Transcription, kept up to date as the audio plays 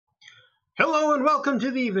Hello and welcome to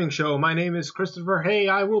the evening show. My name is Christopher. Hey,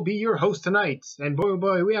 I will be your host tonight. And boy, oh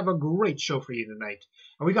boy, we have a great show for you tonight.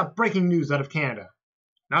 And we got breaking news out of Canada.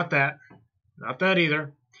 Not that. Not that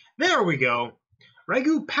either. There we go.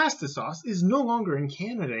 Ragu pasta sauce is no longer in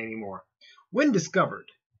Canada anymore. When discovered,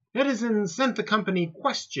 netizens sent the company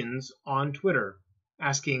questions on Twitter,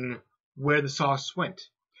 asking where the sauce went.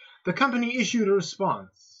 The company issued a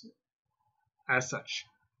response as such.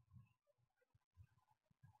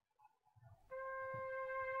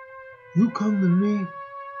 You come to me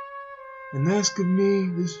and ask of me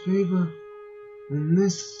this favor on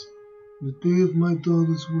the day of my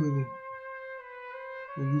daughter's wedding,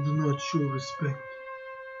 and you do not show respect.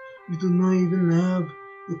 You do not even have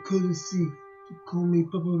the courtesy to call me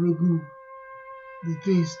Papa Ragu, the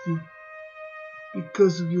tasty.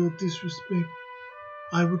 Because of your disrespect,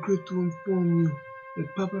 I regret to inform you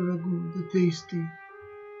that Papa Ragu, the tasty,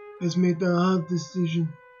 has made the hard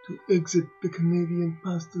decision to exit the Canadian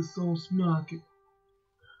pasta sauce market.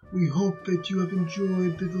 We hope that you have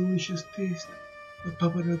enjoyed the delicious taste of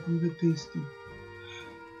Papa Ragu the Tasty,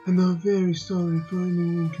 and are very sorry for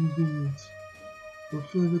any inconvenience. For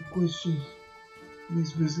further questions,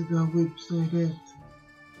 please visit our website at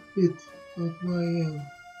bit.ly.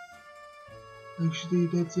 Actually,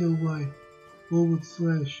 that's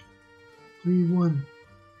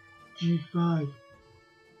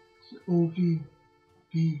ly/31G5OVP.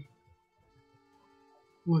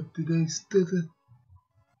 What did I stutter?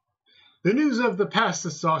 The news of the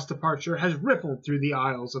pasta sauce departure has rippled through the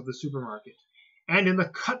aisles of the supermarket, and in the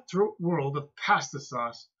cutthroat world of pasta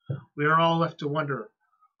sauce, we are all left to wonder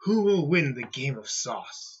who will win the game of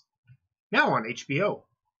sauce. Now on HBO.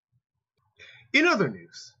 In other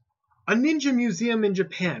news, a ninja museum in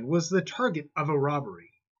Japan was the target of a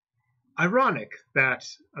robbery. Ironic that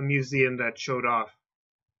a museum that showed off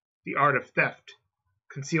the art of theft,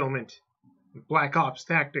 concealment, and black ops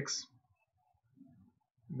tactics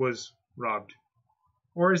was robbed.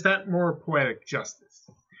 Or is that more poetic justice?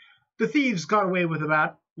 The thieves got away with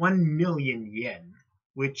about 1 million yen,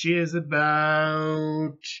 which is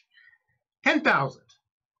about 10,000.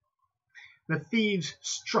 The thieves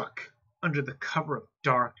struck under the cover of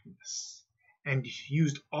darkness and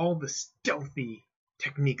used all the stealthy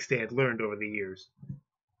techniques they had learned over the years.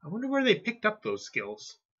 I wonder where they picked up those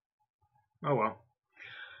skills. Oh well.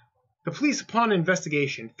 The police, upon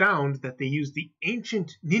investigation, found that they used the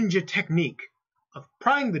ancient ninja technique of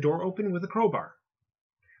prying the door open with a crowbar.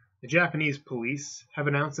 The Japanese police have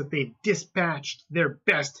announced that they dispatched their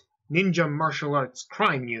best ninja martial arts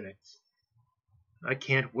crime units. I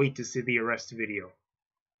can't wait to see the arrest video.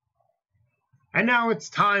 And now it's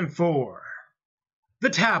time for the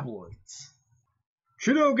tabloids.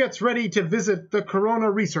 Trudeau gets ready to visit the Corona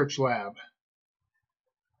Research Lab.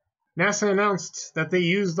 NASA announced that they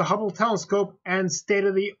used the Hubble telescope and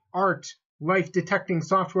state-of-the-art life-detecting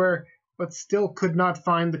software, but still could not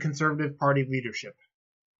find the Conservative Party leadership.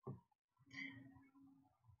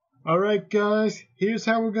 Alright guys, here's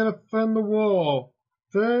how we're gonna fund the wall.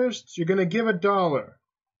 First, you're gonna give $1.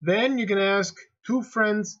 Then you're gonna ask 2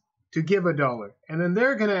 friends to give $1. And then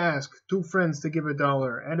they're gonna ask 2 friends to give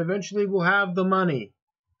 $1. And eventually we'll have the money.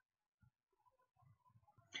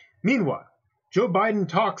 Meanwhile, Joe Biden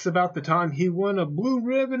talks about the time he won a blue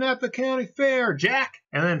ribbon at the county fair, Jack!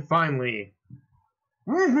 And then finally...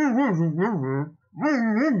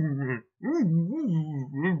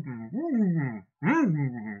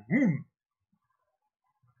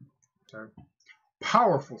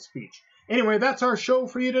 Powerful speech. Anyway, that's our show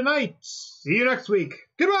for you tonight. See you next week.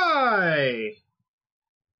 Goodbye!